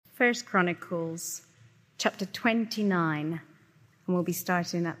1 Chronicles chapter 29, and we'll be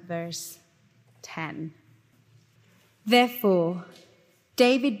starting at verse 10. Therefore,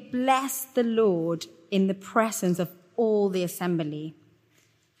 David blessed the Lord in the presence of all the assembly.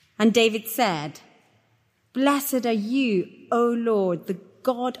 And David said, "Blessed are you, O Lord, the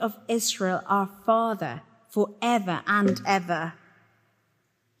God of Israel, our Father, forever and ever.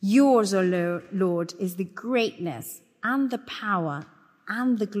 Yours, O Lord, is the greatness and the power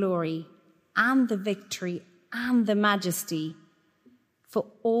and the glory and the victory and the majesty. For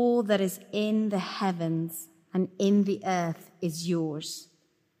all that is in the heavens and in the earth is yours.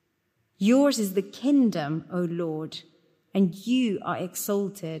 Yours is the kingdom, O Lord, and you are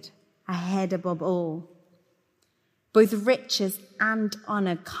exalted ahead above all. Both riches and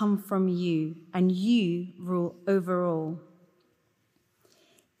honor come from you, and you rule over all.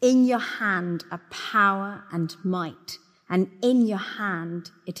 In your hand are power and might, and in your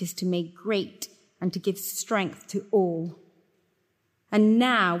hand it is to make great and to give strength to all. And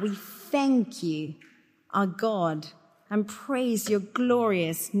now we thank you, our God, and praise your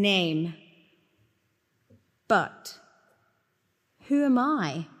glorious name. But who am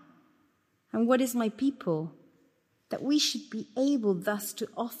I, and what is my people, that we should be able thus to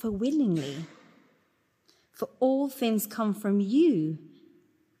offer willingly? For all things come from you,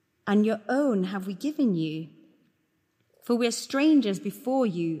 and your own have we given you. For we are strangers before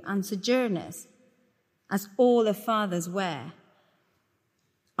you and sojourners, as all the fathers were.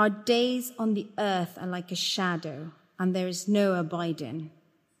 Our days on the earth are like a shadow, and there is no abiding.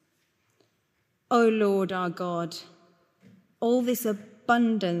 O Lord our God, all this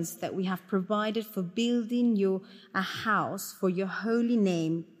abundance that we have provided for building you a house for your holy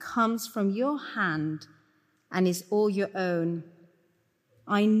name comes from your hand and is all your own.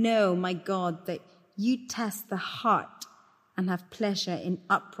 I know, my God, that you test the heart and have pleasure in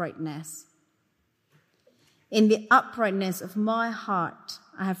uprightness. In the uprightness of my heart,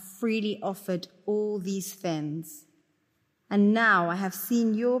 I have freely offered all these things. And now I have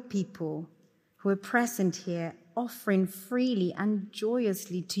seen your people who are present here offering freely and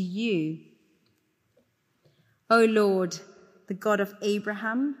joyously to you. O Lord, the God of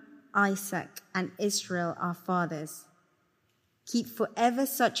Abraham, Isaac, and Israel, our fathers, keep forever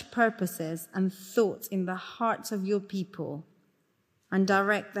such purposes and thoughts in the hearts of your people, and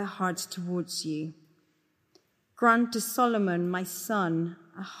direct their hearts towards you. Grant to Solomon, my son,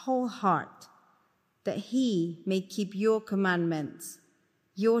 a whole heart, that he may keep your commandments,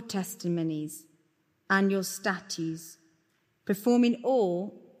 your testimonies, and your statutes, performing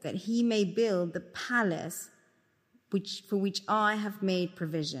all that he may build the palace for which I have made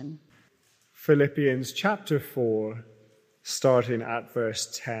provision." Philippians chapter 4, starting at verse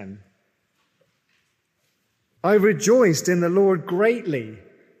 10. I rejoiced in the Lord greatly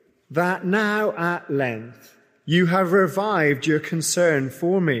that now at length you have revived your concern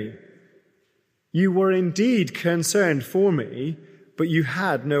for me. You were indeed concerned for me, but you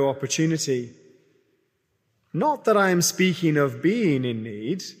had no opportunity. Not that I am speaking of being in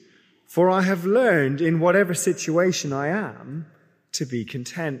need, for I have learned in whatever situation I am to be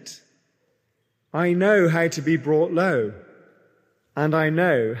content. I know how to be brought low, and I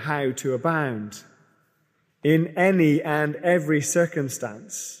know how to abound. In any and every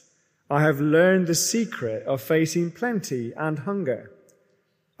circumstance, I have learned the secret of facing plenty and hunger,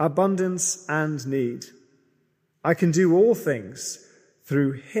 abundance and need. I can do all things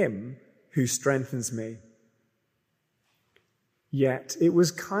through him who strengthens me. Yet it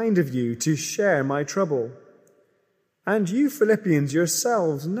was kind of you to share my trouble. And you Philippians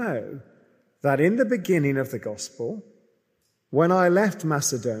yourselves know that in the beginning of the gospel, when I left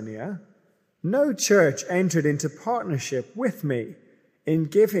Macedonia, no church entered into partnership with me in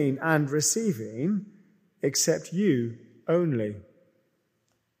giving and receiving except you only.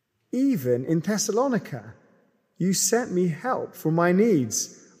 Even in Thessalonica, you sent me help for my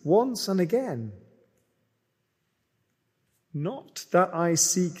needs once and again. Not that I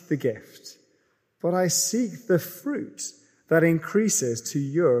seek the gift, but I seek the fruit that increases to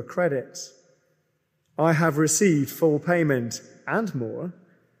your credit. I have received full payment and more.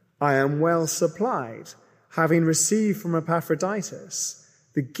 I am well supplied, having received from Epaphroditus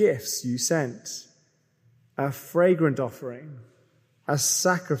the gifts you sent, a fragrant offering, a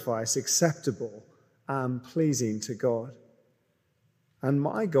sacrifice acceptable and pleasing to God. And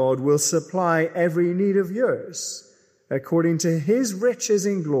my God will supply every need of yours, according to his riches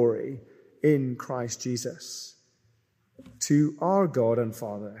in glory in Christ Jesus. To our God and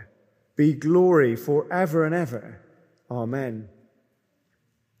Father be glory forever and ever. Amen.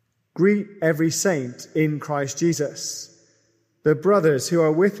 Greet every saint in Christ Jesus. The brothers who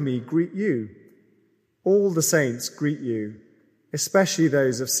are with me greet you. All the saints greet you, especially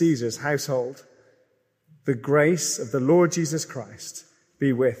those of Caesar's household. The grace of the Lord Jesus Christ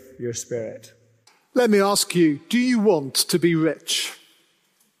be with your spirit. Let me ask you, do you want to be rich?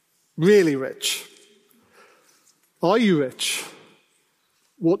 Really rich? Are you rich?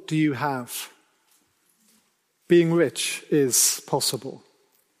 What do you have? Being rich is possible.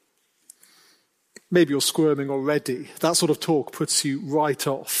 Maybe you're squirming already. That sort of talk puts you right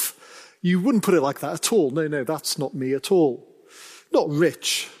off. You wouldn't put it like that at all. No, that's not me at all. Not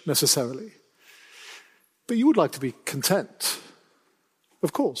rich, necessarily. But you would like to be content.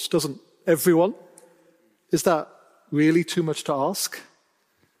 Of course, doesn't everyone? Is that really too much to ask?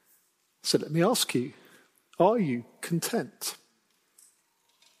 So let me ask you, are you content?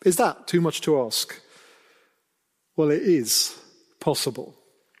 Is that too much to ask? Well, it is possible.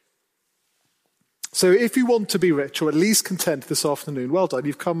 So if you want to be rich, or at least content this afternoon, well done,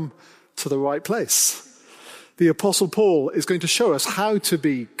 you've come to the right place. The Apostle Paul is going to show us how to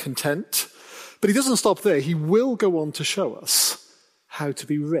be content, but he doesn't stop there. He will go on to show us how to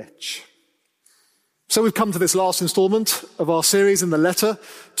be rich. So we've come to this last installment of our series in the letter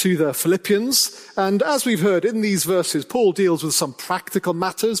to the Philippians. And as we've heard in these verses, Paul deals with some practical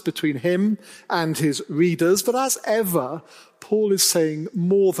matters between him and his readers. But as ever, Paul is saying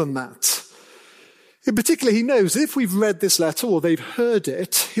more than that. In particular, he knows if we've read this letter or they've heard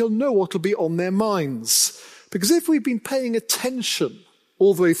it, he'll know what will be on their minds. Because if we've been paying attention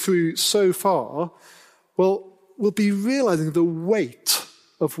all the way through so far, well, we'll be realizing the weight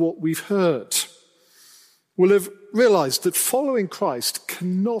of what we've heard. We'll have realized that following Christ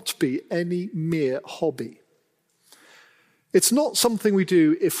cannot be any mere hobby. It's not something we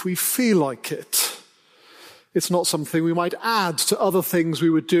do if we feel like it. It's not something we might add to other things we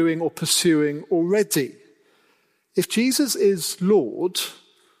were doing or pursuing already. If Jesus is Lord,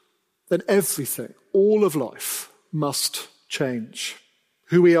 then everything, all of life, must change.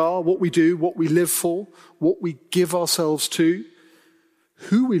 Who we are, what we do, what we live for, what we give ourselves to,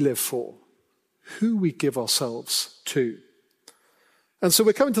 who we live for, who we give ourselves to. And so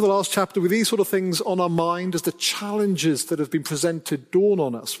we're coming to the last chapter with these sort of things on our mind as the challenges that have been presented dawn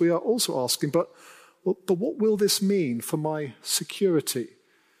on us. We are also asking, but what will this mean for my security,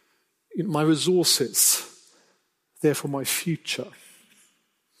 my resources, therefore my future?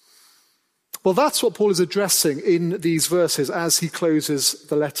 Well, that's what Paul is addressing in these verses as he closes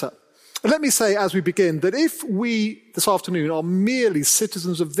the letter. And let me say as we begin that if we this afternoon are merely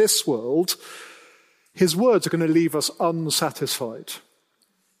citizens of this world, his words are going to leave us unsatisfied.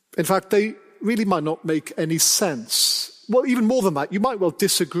 In fact, they really might not make any sense. Well, even more than that, you might well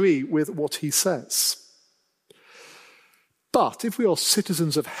disagree with what he says. But if we are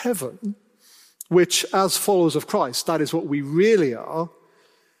citizens of heaven, which as followers of Christ, that is what we really are,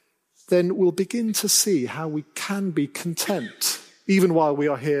 then we'll begin to see how we can be content, even while we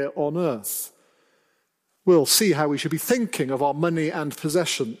are here on earth. We'll see how we should be thinking of our money and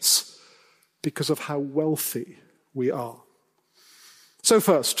possessions because of how wealthy we are. So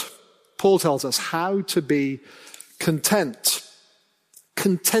first, Paul tells us how to be content.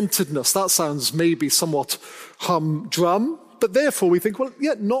 Contentedness, that sounds maybe somewhat humdrum, but therefore we think, well,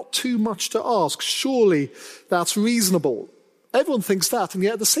 yeah, not too much to ask. Surely that's reasonable. Everyone thinks that, and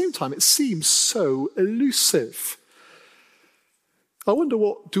yet at the same time it seems so elusive. I wonder,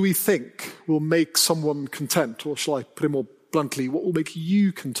 what do we think will make someone content? Or shall I put it more bluntly, what will make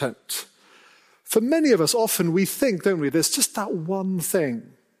you content? For many of us, often we think, don't we, there's just that one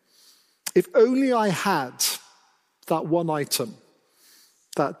thing. If only I had that one item,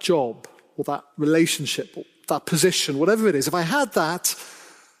 that job, or that relationship, or that position, whatever it is, if I had that,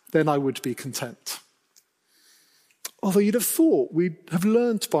 then I would be content. Although you'd have thought we'd have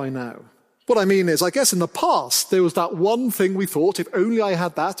learnt by now. What I mean is, I guess in the past, there was that one thing we thought, if only I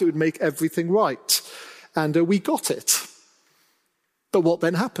had that, it would make everything right. And we got it. But what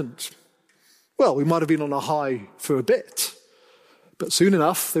then happened? Well, we might have been on a high for a bit. But soon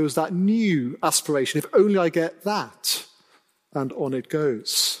enough, there was that new aspiration, if only I get that. And on it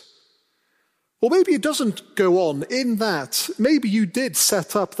goes. Or maybe it doesn't go on in that. Maybe you did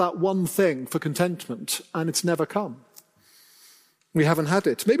set up that one thing for contentment, and it's never come. We haven't had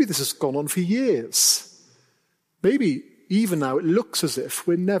it. Maybe this has gone on for years. Maybe even now it looks as if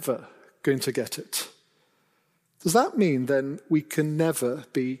we're never going to get it. Does that mean then we can never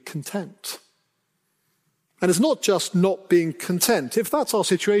be content? And it's not just not being content. If that's our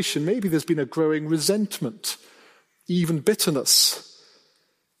situation, maybe there's been a growing resentment, even bitterness,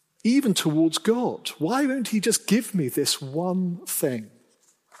 even towards God. Why won't he just give me this one thing?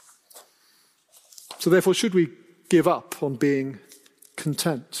 So therefore, should we give up on being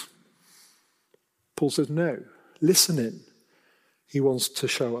content. Paul says, no, listen in. He wants to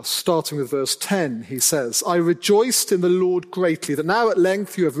show us. Starting with verse 10, he says, I rejoiced in the Lord greatly that now at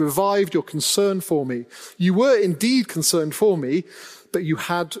length you have revived your concern for me. You were indeed concerned for me, but you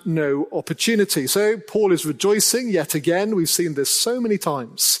had no opportunity. So Paul is rejoicing yet again. We've seen this so many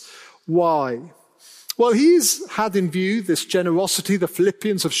times. Why? Well, he's had in view this generosity the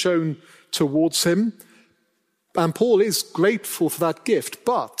Philippians have shown towards him. And Paul is grateful for that gift.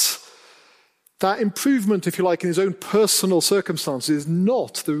 But that improvement, if you like, in his own personal circumstances is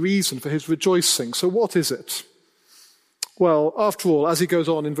not the reason for his rejoicing. So what is it? Well, after all, as he goes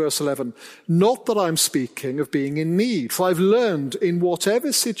on in verse 11, not that I'm speaking of being in need, for I've learned in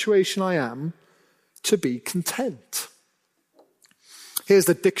whatever situation I am to be content. Here's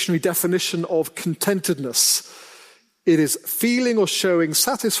the dictionary definition of contentedness. It is feeling or showing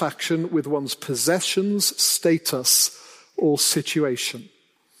satisfaction with one's possessions, status, or situation.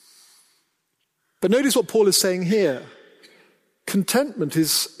 But notice what Paul is saying here. Contentment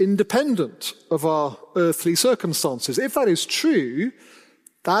is independent of our earthly circumstances. If that is true,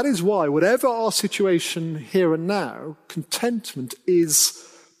 that is why, whatever our situation here and now, contentment is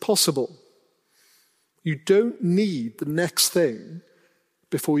possible. You don't need the next thing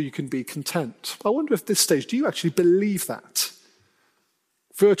before you can be content. I wonder if at this stage, do you actually believe that?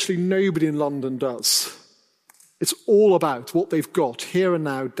 Virtually nobody in London does. It's all about what they've got here and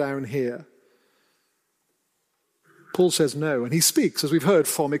now down here. Paul says no, and he speaks, as we've heard,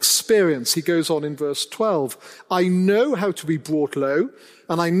 from experience. He goes on in verse 12, I know how to be brought low,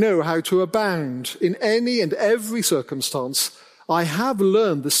 and I know how to abound. In any and every circumstance, I have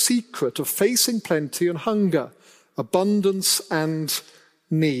learned the secret of facing plenty and hunger, abundance and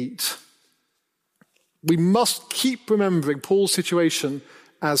need. We must keep remembering Paul's situation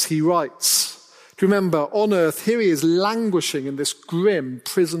as he writes. Remember, on earth, here he is languishing in this grim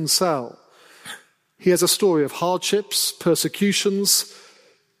prison cell. He has a story of hardships, persecutions,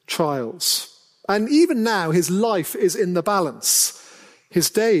 trials. And even now, his life is in the balance. His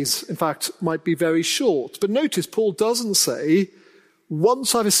days, in fact, might be very short. But notice, Paul doesn't say,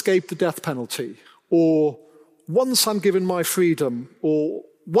 once I've escaped the death penalty, or once I'm given my freedom, or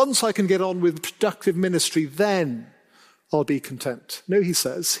once I can get on with productive ministry, then I'll be content. No, he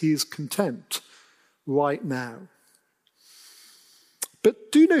says he's content right now.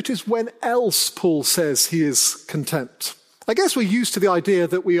 But do notice when else Paul says he is content. I guess we're used to the idea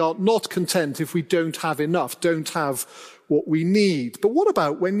that we are not content if we don't have enough, don't have what we need. But what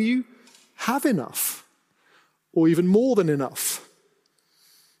about when you have enough, or even more than enough?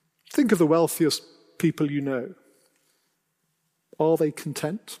 Think of the wealthiest people you know. Are they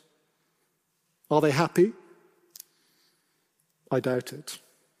content? Are they happy? I doubt it.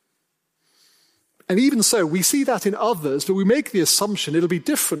 And even so, we see that in others, but we make the assumption it'll be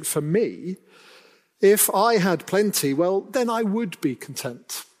different for me. If I had plenty, well, then I would be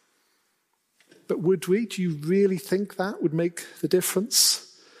content. But would we? Do you really think that would make the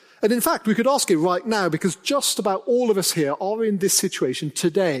difference? And in fact, we could ask it right now, because just about all of us here are in this situation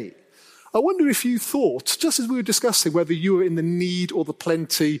today. I wonder if you thought, just as we were discussing whether you were in the need or the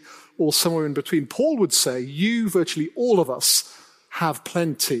plenty or somewhere in between, Paul would say, you, virtually all of us, have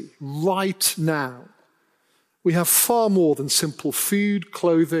plenty right now. We have far more than simple food,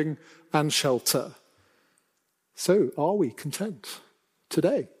 clothing, and shelter. So are we content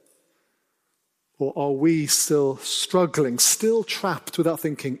today? Or are we still struggling, still trapped without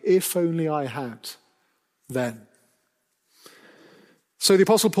thinking, if only I had, then? So the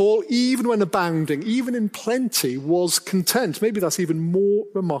Apostle Paul, even when abounding, even in plenty, was content. Maybe that's even more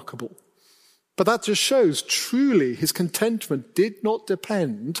remarkable. But that just shows truly his contentment did not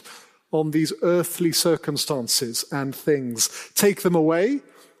depend on these earthly circumstances and things. Take them away,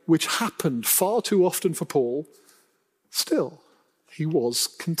 which happened far too often for Paul, still he was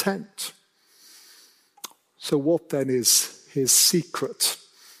content. So what then is his secret?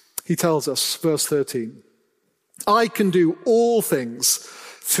 He tells us, verse 13, I can do all things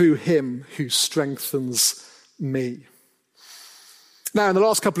through him who strengthens me. Now, in the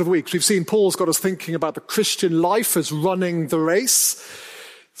last couple of weeks, we've seen Paul's got us thinking about the Christian life as running the race.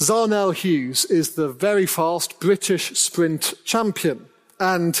 Zarnell Hughes is the very fast British sprint champion.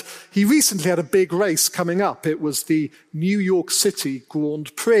 And he recently had a big race coming up. It was the New York City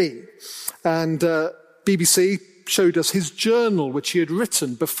Grand Prix. And BBC showed us his journal, which he had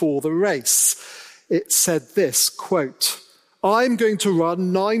written before the race. It said this, quote, I'm going to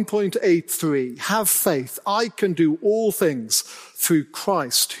run 9.83. Have faith. I can do all things through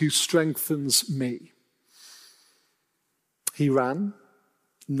Christ who strengthens me. He ran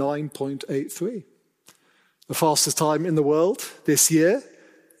 9.83. The fastest time in the world this year,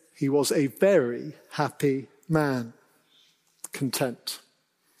 he was a very happy man, content.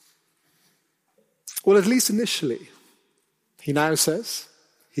 Well, at least initially, he now says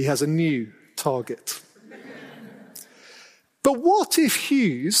he has a new target. But what if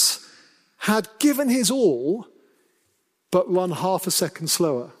Hughes had given his all, but run half a second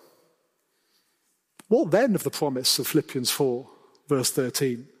slower? What then of the promise of Philippians 4, verse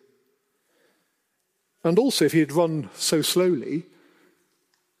 13? And also, if he had run so slowly,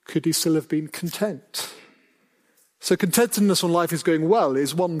 could he still have been content? So contentedness when life is going well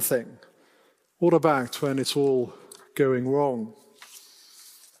is one thing. What about when it's all going wrong?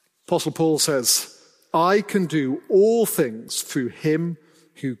 Apostle Paul says, I can do all things through him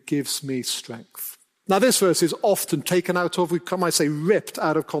who gives me strength. Now this verse is often taken out of, we might say ripped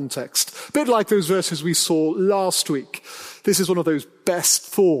out of context. A bit like those verses we saw last week. This is one of those best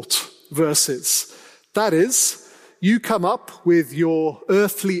thought verses. That is, you come up with your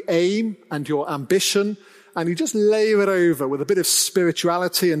earthly aim and your ambition, and you just layer it over with a bit of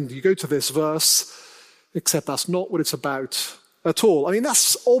spirituality, and you go to this verse, except that's not what it's about at all. I mean,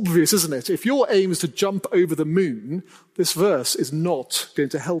 that's obvious, isn't it? If your aim is to jump over the moon, this verse is not going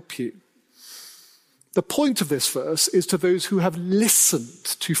to help you. The point of this verse is to those who have listened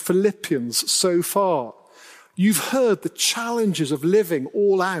to Philippians so far. You've heard the challenges of living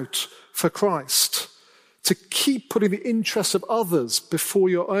all out for Christ, to keep putting the interests of others before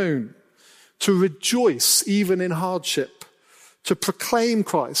your own, to rejoice even in hardship, to proclaim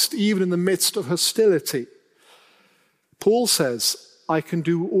Christ even in the midst of hostility. Paul says, I can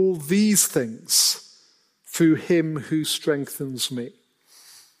do all these things through him who strengthens me.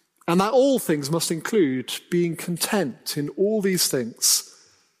 And that all things must include being content in all these things,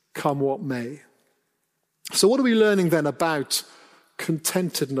 come what may. So what are we learning then about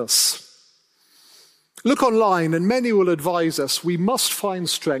contentedness? Look online, and many will advise us we must find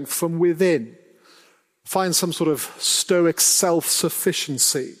strength from within, find some sort of stoic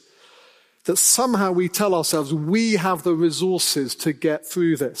self-sufficiency, that somehow we tell ourselves we have the resources to get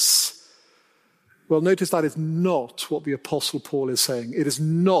through this. Well, notice that is not what the Apostle Paul is saying. It is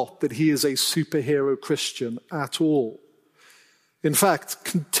not that he is a superhero Christian at all. In fact,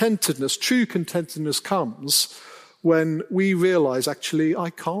 contentedness, true contentedness comes when we realize, actually,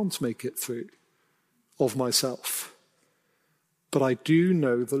 I can't make it through of myself. But I do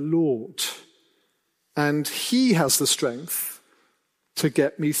know the Lord, and he has the strength to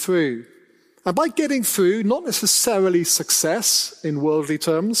get me through. And by getting through, not necessarily success in worldly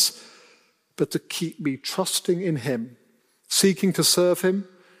terms, but to keep me trusting in him, seeking to serve him,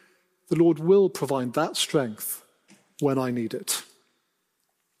 the Lord will provide that strength when I need it.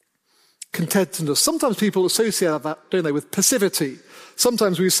 Contentedness. Sometimes people associate that, don't they, with passivity.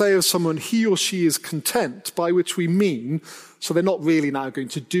 Sometimes we say of someone, he or she is content, by which we mean, so they're not really now going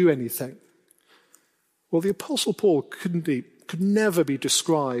to do anything. Well, the Apostle Paul could never be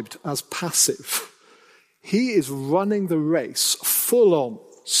described as passive. He is running the race full on,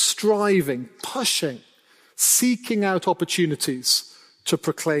 striving, pushing, seeking out opportunities to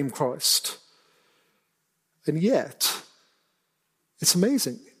proclaim Christ. And yet, it's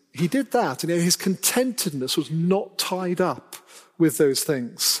amazing. He did that, and his contentedness was not tied up with those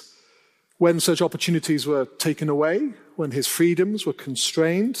things. When such opportunities were taken away, when his freedoms were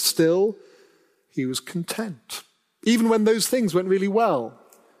constrained, still, he was content. Even when those things went really well,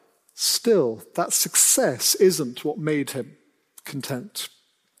 still, that success isn't what made him content.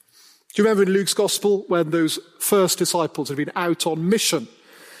 Do you remember in Luke's gospel when those first disciples had been out on mission?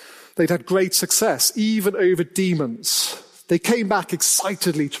 They'd had great success, even over demons. They came back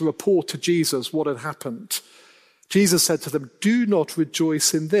excitedly to report to Jesus what had happened. Jesus said to them, do not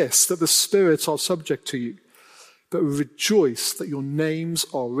rejoice in this, that the spirits are subject to you, but rejoice that your names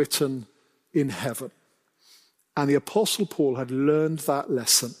are written in heaven. And the Apostle Paul had learned that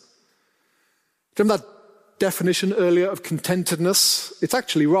lesson. Remember that definition earlier of contentedness? It's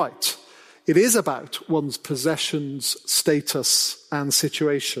actually right. It is about one's possessions, status, and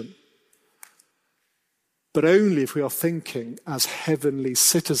situation. But only if we are thinking as heavenly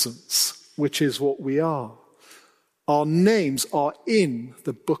citizens, which is what we are. Our names are in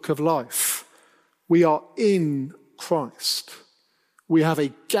the book of life. We are in Christ. We have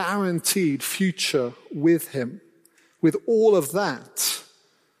a guaranteed future with him. With all of that,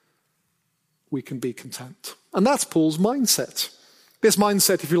 we can be content. And that's Paul's mindset. This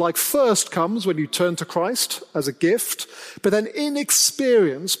mindset, if you like, first comes when you turn to Christ as a gift, but then in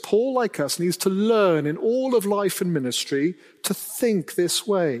experience, Paul, like us, needs to learn in all of life and ministry to think this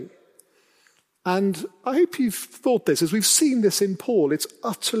way. And I hope you've thought this, as we've seen this in Paul, it's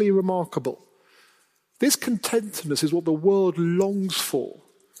utterly remarkable This contentedness is what the world longs for,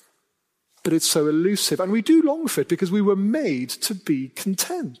 but it's so elusive. And we do long for it because we were made to be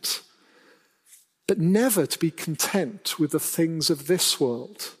content, but never to be content with the things of this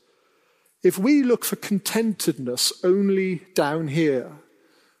world. If we look for contentedness only down here,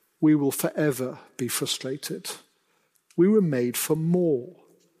 we will forever be frustrated. We were made for more,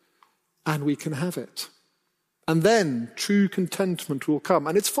 and we can have it. And then true contentment will come.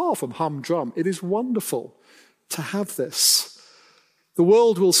 And it's far from humdrum. It is wonderful to have this. The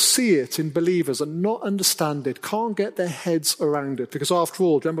world will see it in believers and not understand it, can't get their heads around it. Because after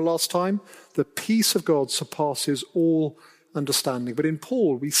all, remember last time? The peace of God surpasses all understanding. But in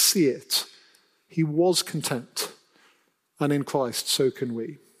Paul, we see it. He was content. And in Christ, so can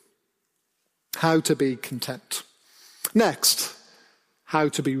we. How to be content. Next, how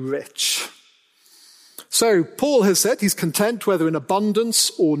to be rich. So Paul has said he's content whether in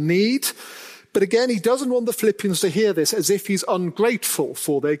abundance or need. But again, he doesn't want the Philippians to hear this as if he's ungrateful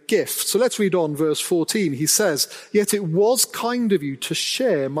for their gift. So let's read on verse 14. He says, "Yet it was kind of you to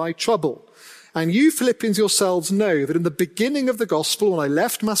share my trouble. And you Philippians yourselves know that in the beginning of the gospel, when I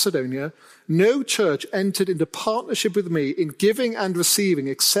left Macedonia, no church entered into partnership with me in giving and receiving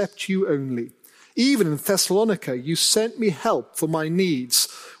except you only. Even in Thessalonica, you sent me help for my needs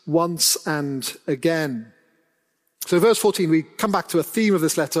once and again." So verse 14, we come back to a theme of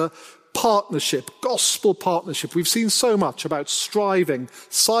this letter, partnership, gospel partnership. We've seen so much about striving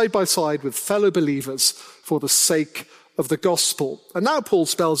side by side with fellow believers for the sake of the gospel. And now Paul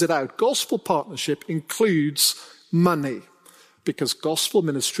spells it out. Gospel partnership includes money, because gospel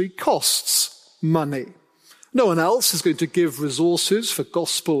ministry costs money. No one else is going to give resources for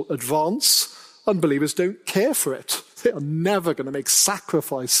gospel advance. Unbelievers don't care for it. They are never going to make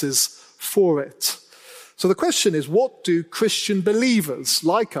sacrifices for it. So the question is, what do Christian believers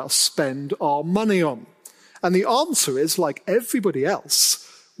like us spend our money on? And the answer is, like everybody else,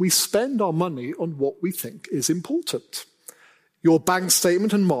 we spend our money on what we think is important. Your bank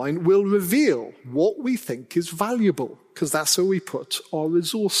statement and mine will reveal what we think is valuable, because that's where we put our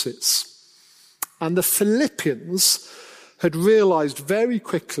resources. And the Philippians had realized very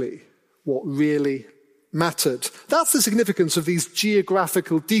quickly what really mattered. That's the significance of these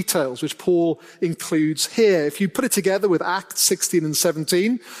geographical details which Paul includes here. If you put it together with Acts 16 and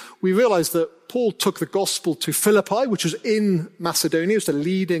 17, we realize that Paul took the gospel to Philippi, which was in Macedonia. It was the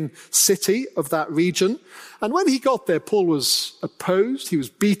leading city of that region. And when he got there, Paul was opposed, he was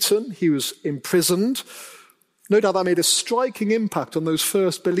beaten, he was imprisoned. No doubt that made a striking impact on those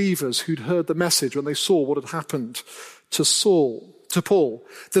first believers who'd heard the message when they saw what had happened to Paul.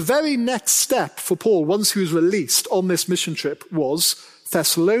 The very next step for Paul, once he was released on this mission trip, was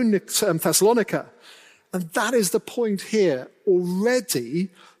Thessalonica. And that is the point here. Already,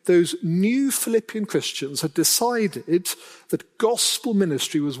 those new Philippian Christians had decided that gospel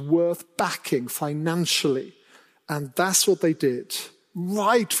ministry was worth backing financially. And that's what they did.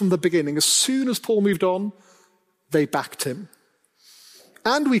 Right from the beginning, as soon as Paul moved on, they backed him.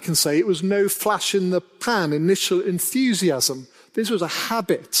 And we can say it was no flash in the pan, initial enthusiasm. This was a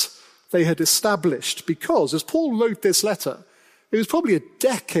habit they had established because, as Paul wrote this letter, it was probably a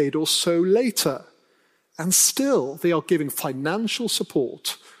decade or so later, and still they are giving financial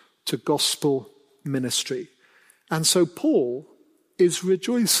support to gospel ministry. And so Paul is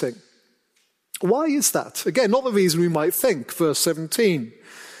rejoicing. Why is that? Again, not the reason we might think. Verse 17,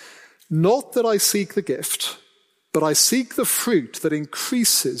 "Not that I seek the gift, but I seek the fruit that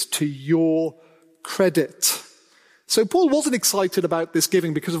increases to your credit." So Paul wasn't excited about this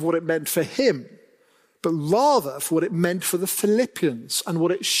giving because of what it meant for him, but rather for what it meant for the Philippians and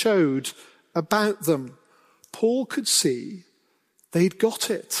what it showed about them. Paul could see they'd got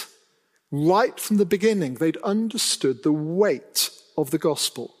it. Right from the beginning, they'd understood the weight of the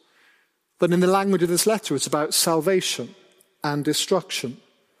gospel. That in the language of this letter, it's about salvation and destruction,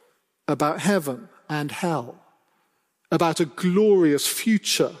 about heaven and hell, about a glorious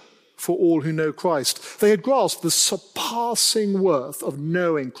future for all who know Christ. They had grasped the surpassing worth of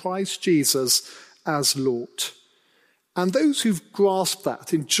knowing Christ Jesus as Lord. And those who've grasped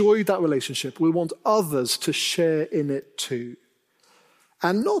that, enjoyed that relationship, will want others to share in it too.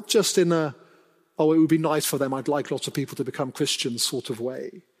 And not just in it would be nice for them, I'd like lots of people to become Christians sort of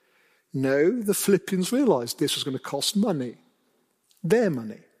way. No, the Philippians realized this was going to cost money, their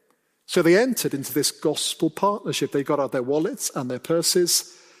money. So they entered into this gospel partnership. They got out their wallets and their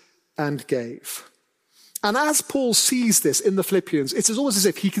purses and gave. And as Paul sees this in the Philippians, it's almost as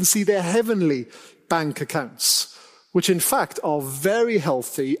if he can see their heavenly bank accounts, which in fact are very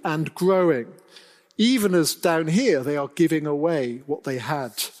healthy and growing, even as down here they are giving away what they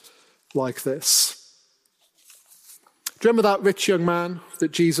had like this. Do you remember that rich young man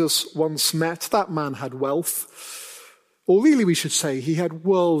that Jesus once met? That man had wealth. Or really we should say he had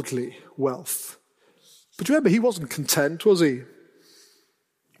worldly wealth. But remember, he wasn't content, was he?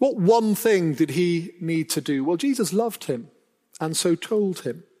 What one thing did he need to do? Well, Jesus loved him and so told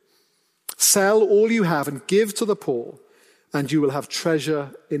him, sell all you have and give to the poor, and you will have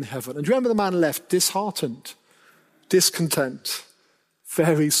treasure in heaven. And remember, the man left disheartened, discontent,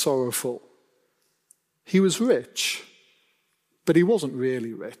 very sorrowful. He was rich, but he wasn't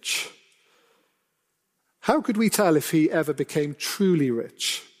really rich. How could we tell if he ever became truly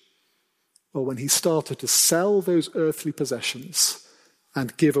rich? Well, when he started to sell those earthly possessions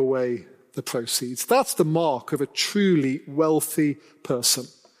and give away the proceeds. That's the mark of a truly wealthy person.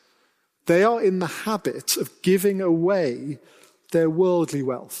 They are in the habit of giving away their worldly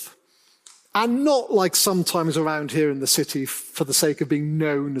wealth. And not like sometimes around here in the city for the sake of being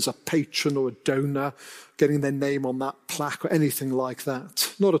known as a patron or a donor, getting their name on that plaque or anything like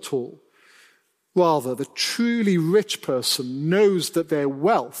that. Not at all. Rather, the truly rich person knows that their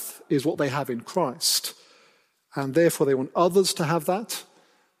wealth is what they have in Christ. And therefore they want others to have that.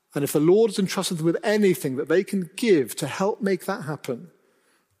 And if the Lord has entrusted them with anything that they can give to help make that happen,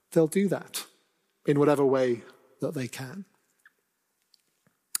 they'll do that in whatever way that they can.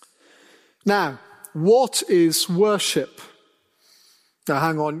 Now, what is worship? Now,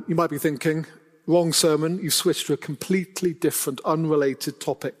 hang on, you might be thinking, wrong sermon, you switched to a completely different, unrelated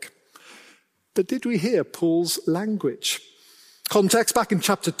topic. But did we hear Paul's language? Context, back in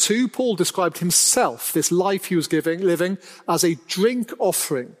chapter 2, Paul described himself, this life he was living, as a drink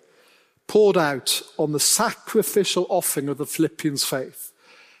offering poured out on the sacrificial offering of the Philippians' faith.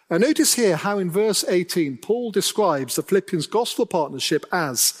 Now notice here how in verse 18, Paul describes the Philippians' gospel partnership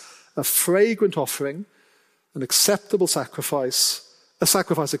as a fragrant offering, an acceptable sacrifice, a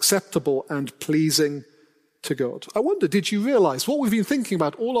sacrifice acceptable and pleasing to God. I wonder, did you realize what we've been thinking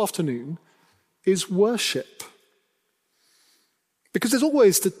about all afternoon is worship? Because there's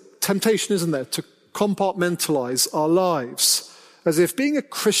always the temptation, isn't there, to compartmentalize our lives. As if being a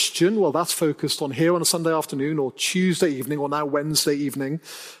Christian, well, that's focused on here on a Sunday afternoon or Tuesday evening or now Wednesday evening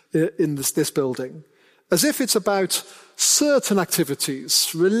in this building. As if it's about certain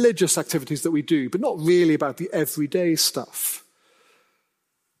activities, religious activities that we do, but not really about the everyday stuff.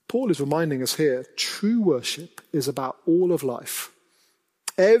 Paul is reminding us here, true worship is about all of life.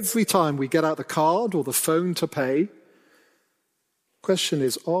 Every time we get out the card or the phone to pay, question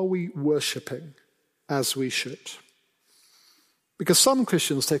is, are we worshipping as we should? Because some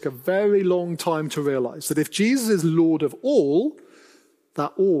Christians take a very long time to realize that if Jesus is Lord of all,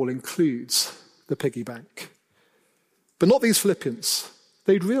 that all includes the piggy bank. But not these Philippians.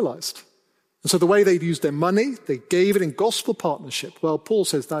 They'd realized. And so the way they'd used their money, they gave it in gospel partnership. Well, Paul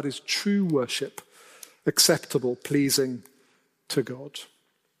says that is true worship, acceptable, pleasing to God.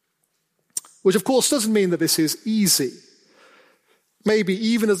 Which, of course, doesn't mean that this is easy. Maybe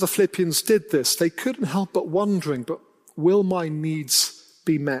even as the Philippians did this, they couldn't help but wondering, but will my needs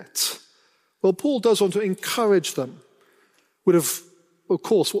be met? Well, Paul does want to encourage them with, of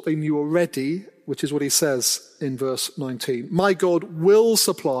course, what they knew already, which is what he says in verse 19. My God will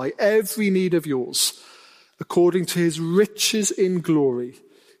supply every need of yours according to his riches in glory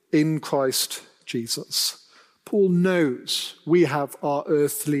in Christ Jesus. Paul knows we have our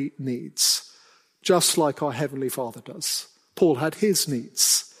earthly needs, just like our Heavenly Father does. Paul had his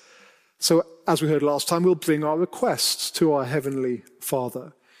needs. So, as we heard last time, we'll bring our requests to our Heavenly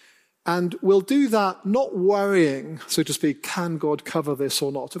Father. And we'll do that not worrying, so to speak, can God cover this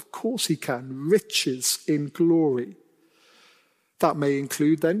or not? Of course he can. Riches in glory. That may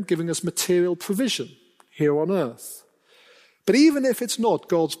include then giving us material provision here on earth. But even if it's not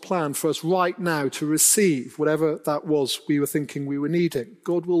God's plan for us right now to receive whatever that was we were thinking we were needing,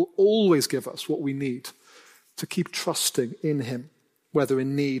 God will always give us what we need to keep trusting in him, whether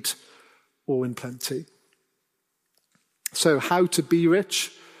in need or in plenty. So how to be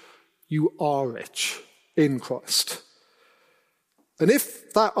rich? You are rich in Christ. And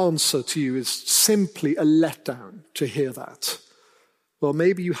if that answer to you is simply a letdown to hear that, well,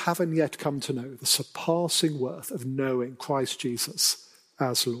 maybe you haven't yet come to know the surpassing worth of knowing Christ Jesus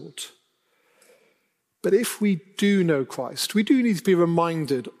as Lord. But if we do know Christ, we do need to be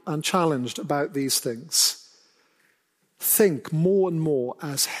reminded and challenged about these things. Think more and more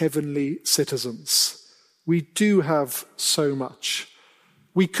as heavenly citizens. We do have so much.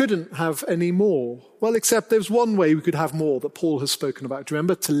 We couldn't have any more. Well, except there's one way we could have more that Paul has spoken about. Do you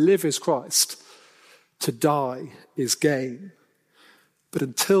remember? To live is Christ. To die is gain. But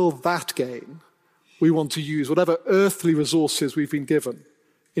until that gain, we want to use whatever earthly resources we've been given,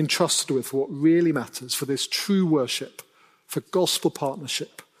 entrusted with what really matters for this true worship for gospel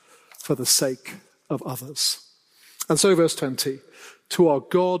partnership, for the sake of others. And so verse 20, to our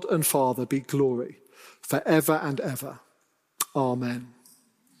God and Father be glory forever and ever. Amen.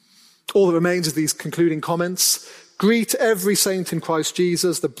 All that remains of these concluding comments. Greet every saint in Christ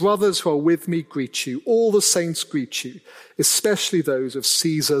Jesus. The brothers who are with me greet you. All the saints greet you, especially those of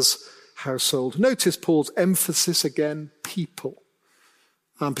Caesar's household. Notice Paul's emphasis again, people,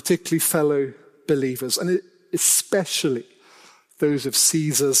 and particularly fellow believers, and especially those of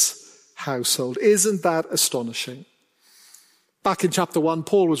Caesar's household. Isn't that astonishing? Back in chapter 1,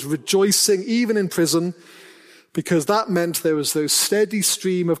 Paul was rejoicing even in prison, because that meant there was those steady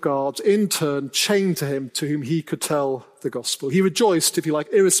stream of guards in turn chained to him, to whom he could tell the gospel. He rejoiced, if you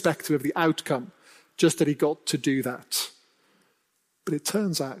like, irrespective of the outcome, just that he got to do that. But it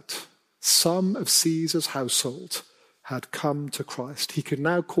turns out some of Caesar's household had come to Christ. He could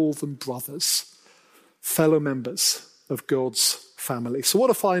now call them brothers, fellow members of God's family. So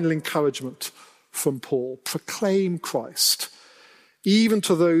what a final encouragement from Paul. Proclaim Christ, even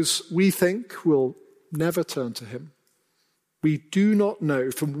to those we think will never turn to him. We do not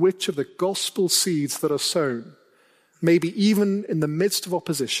know from which of the gospel seeds that are sown, maybe even in the midst of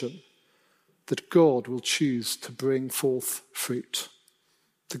opposition, that God will choose to bring forth fruit.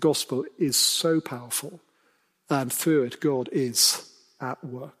 The gospel is so powerful, and through it God is at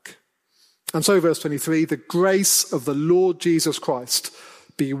work. And so verse 23, the grace of the Lord Jesus Christ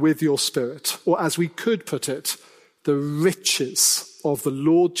be with your spirit, or as we could put it, the riches of the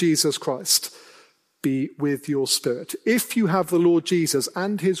Lord Jesus Christ be with your spirit. If you have the Lord Jesus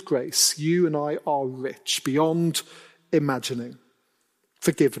and his grace, you and I are rich beyond imagining.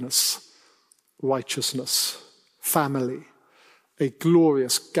 Forgiveness, righteousness, family, a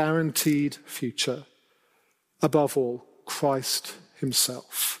glorious, guaranteed future. Above all, Christ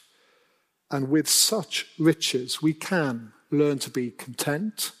himself. And with such riches, we can learn to be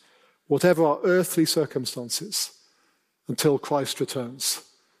content, whatever our earthly circumstances, until Christ returns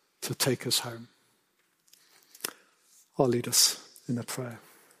to take us home. I'll lead us in a prayer.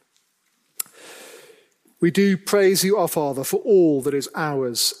 We do praise you, our Father, for all that is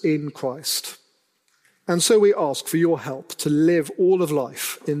ours in Christ. And so we ask for your help to live all of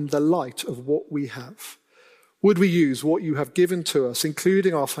life in the light of what we have. Would we use what you have given to us,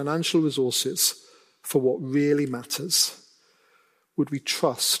 including our financial resources, for what really matters? Would we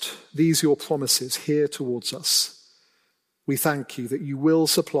trust these your promises here towards us? We thank you that you will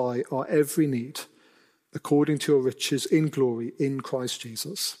supply our every need according to your riches in glory in Christ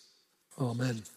Jesus. Amen.